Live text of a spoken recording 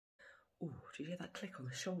Oh, did you hear that click on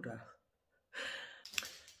the shoulder?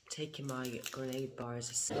 Taking my grenade bar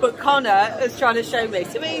as a snack. But Connor is trying to show me.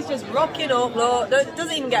 So he's just rocking up, look,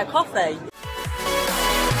 doesn't even get a coffee.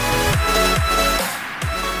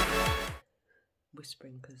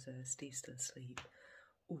 Whispering because Steve's still asleep.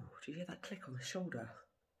 Oh, did you hear that click on the shoulder?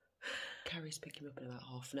 Carrie's picking me up in about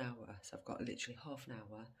half an hour, so I've got literally half an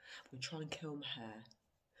hour. I'm going to try and curl my hair.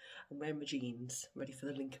 I'm wearing my jeans, ready for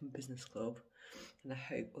the Lincoln Business Club, and I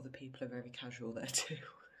hope other people are very casual there too.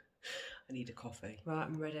 I need a coffee. Right,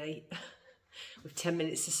 I'm ready. With 10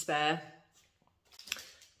 minutes to spare. I'm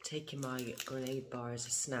taking my grenade bar as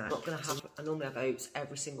a snack. I'm not going to have, I normally have oats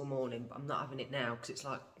every single morning, but I'm not having it now because it's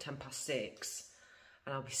like 6:10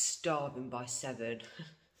 and I'll be starving by 7.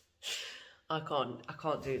 I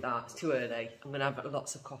can't do that, it's too early. I'm going to have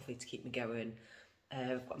lots of coffee to keep me going.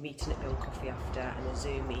 I've got a meeting at Bill Coffee after and a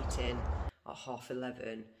Zoom meeting at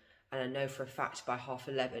 11:30. And I know for a fact by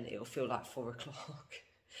 11:30 it'll feel like 4 o'clock.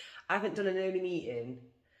 I haven't done an early meeting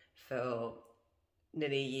for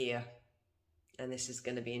nearly a year. And this is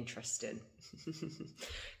going to be interesting.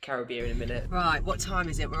 Carol beer in a minute. Right, what time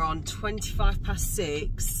is it? We're on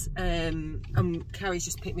 6:25. Carrie's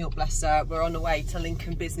just picked me up, bless her. We're on the way to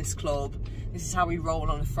Lincoln Business Club. This is how we roll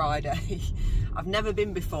on a Friday. I've never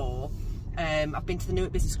been before. I've been to the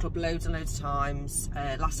Newark Business Club loads and loads of times.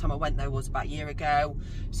 Last time I went there was about a year ago.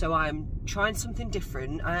 So I'm trying something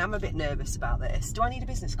different. I am a bit nervous about this. Do I need a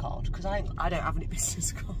business card? Because I don't have any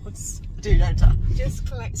business cards. I do, don't I? Just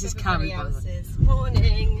collect everybody else's.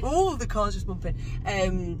 Morning. Oh, the car's just bumping.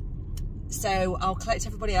 So I'll collect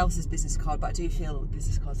everybody else's business card, but I do feel the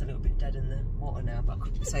business card's a little bit dead in the water now, but I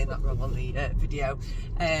could be saying that wrong on the video.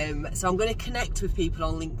 So I'm going to connect with people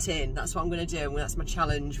on LinkedIn. That's what I'm going to do. That's my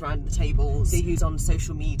challenge around the table. See who's on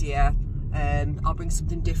social media. I'll bring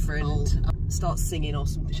something different. I'll start singing or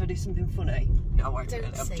something. Should I do something funny? No, I won't.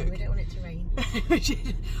 Don't sing, we don't want it to rain.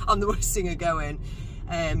 I'm the worst singer going.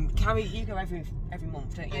 Carrie, you go every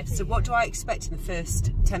month, don't you? So what do I expect in the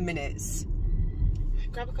first 10 minutes?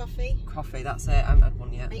 Grab a coffee. Coffee, that's it. I haven't had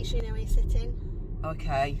one yet. Make sure you know where you're sitting.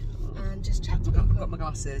 Okay. And just chat to people. I've got my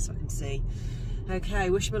glasses so I can see. Okay,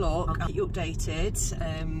 wish me luck. I'll keep you updated.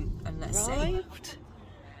 And let's see.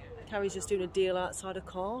 Carrie's just doing a deal outside a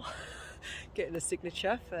car. Getting a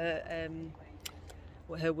signature for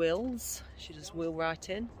her wills. She does will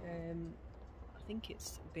writing. I think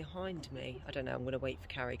it's behind me. I don't know. I'm going to wait for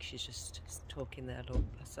Carrie because she's just talking there. Look,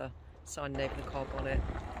 that's her signing over the car bonnet.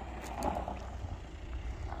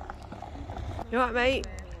 You alright, mate?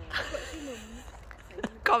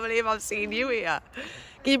 Can't believe I've seen you here.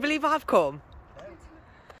 Can you believe I've come?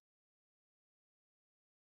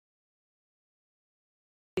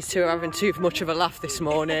 These two are having too much of a laugh this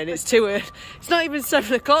morning. It's too early. It's not even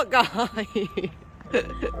 7 o'clock, guys.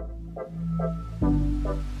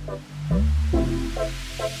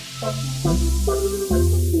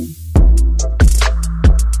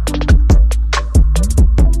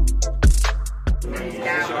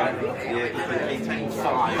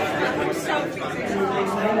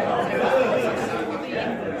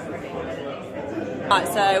 Right,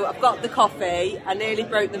 so I've got the coffee. I nearly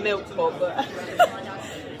broke the milk cup,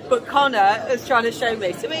 but Connor is trying to show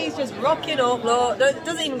me. So he's just rocking up, look,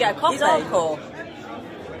 doesn't even get a coffee. He's hardcore.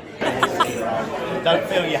 Don't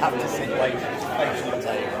feel you have to sit waiting for the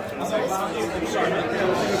table.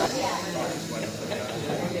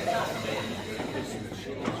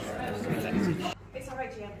 It's our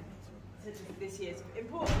AGM this year's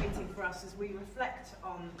important meeting for us as we reflect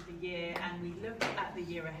on the year and we look at the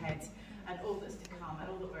year ahead and all that's to come and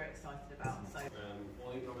all that we're excited about. So,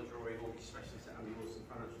 morning, I'm a drawing mortgage specialist at Andy Wilson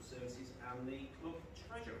Financial Services and the club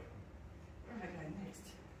treasurer. Where am I going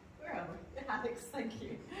next? Where are we? Alex, thank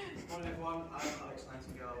you. Morning everyone, I'm Alex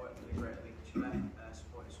Nightingale. I work for the Greater Lincolnshire,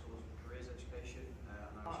 supporting schools with careers education.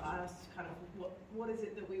 I asked kind of what is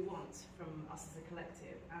it that we want from us as a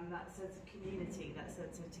collective, and that sense of community, that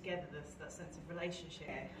sense of togetherness, that sense of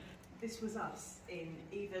relationship. This was us in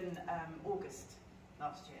even August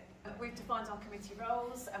last year. We've defined our committee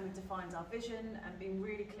roles and we've defined our vision and been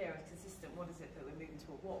really clear and consistent. What is it that we're moving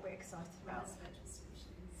toward? What we're excited about? Residential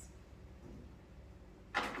solutions.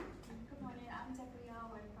 Good morning, I'm Deborah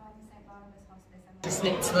Yarwood from St Barnabas Hospice. Just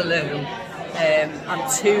nipped to the loo. I'm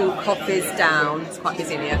 2 coffees down. It's quite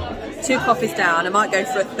busy in here. 2 coffees down. I might go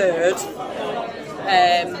for a third.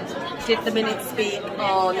 Did the minute speak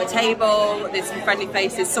on the table. There's some friendly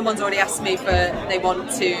faces. Someone's already asked me they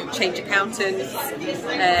want to change accountants,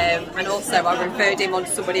 and also I referred him on to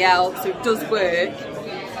somebody else, so it does work.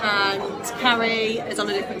 And Carrie is on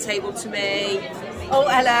a different table to me. Oh,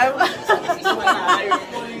 hello.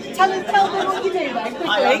 tell them what you do then, quickly.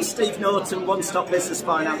 Hi, I'm Steve Norton, One Stop Business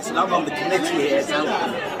Finance, and I'm on the committee here to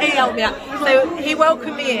help. He helped me out. So he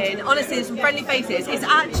welcomed me in. Honestly, there's some friendly faces. It's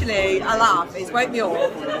actually a laugh. It's woke me up.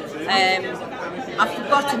 I've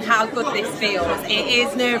forgotten how good this feels. It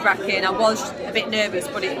is nerve-wracking. I was a bit nervous,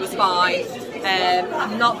 but it was fine.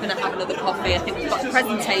 I'm not going to have another coffee. I think we've got a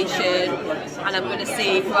presentation, and I'm going to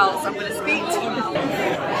see who else I'm going to speak to.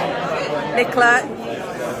 Nicola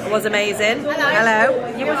was amazing. Hello.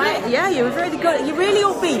 You were yeah, you were really good. You're really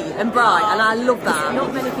upbeat and bright, and I love that.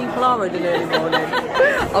 Not many people are in an early morning.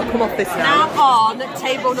 I'll come off this now. Now on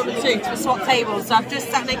table number 2 to swap tables. So I've just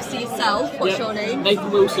sat next to yourself. What's your name?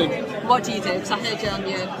 Nathan Wilson. What do you do? Because I heard you on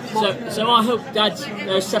your... So I help dads,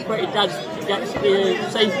 separated dads, get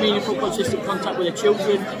safe, meaningful, consistent contact with their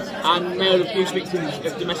children and male abuse victims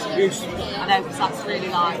of domestic abuse. I know, because that's really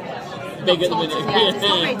like... Big at the minute. Yeah, it's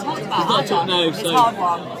not really talked about. It's not talked now, It's so... a hard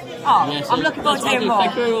one. Oh, yeah, so I'm looking forward to hearing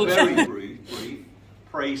more. Very brief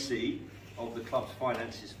précis of the club's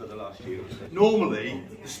finances for the last year. Normally,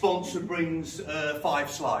 the sponsor brings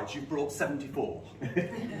 5 slides. You've brought 74.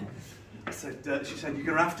 I said, she said, you're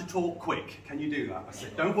going to have to talk quick. Can you do that? I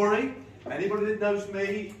said, don't worry. Anybody that knows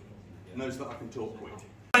me knows that I can talk quick.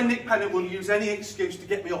 Nick Pennant will use any excuse to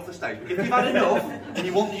get me off the stage. But if you've had enough and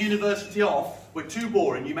you want the university off, we're too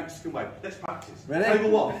boring, you Mexican way. Let's practice. Ready?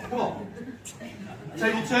 Table 1, come on.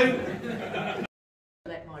 Table 2.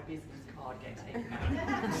 Let my business card get taken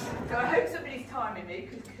out. So I hope somebody's timing me,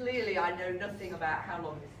 because clearly I know nothing about how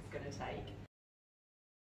long this is going to take.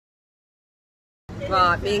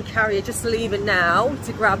 Right, me and Carrie are just leaving now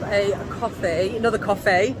to grab a coffee, another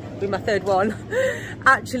coffee, with my 3rd one.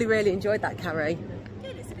 Actually really enjoyed that, Carrie.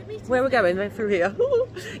 Where are we going? Right through here.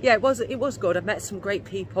 Yeah, it was good. I've met some great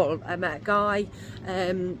people. I met a guy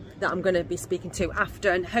that I'm going to be speaking to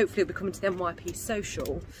after, and hopefully we'll be coming to the NYP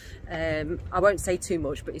social. I won't say too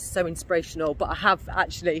much, but it's so inspirational. But I have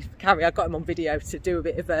actually, Carrie, I got him on video to do a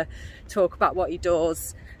bit of a talk about what he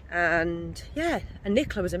does. And yeah, and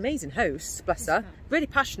Nicola was an amazing host, bless her, really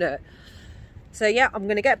passionate. So yeah, I'm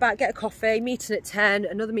going to get back, get a coffee, meeting at 10,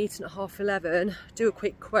 another meeting at 11:30, do a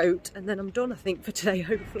quick quote, and then I'm done, I think, for today,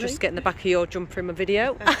 hopefully. Just getting the back of your jumper in my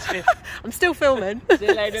video. I'm still filming. See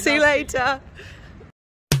you later. See you later.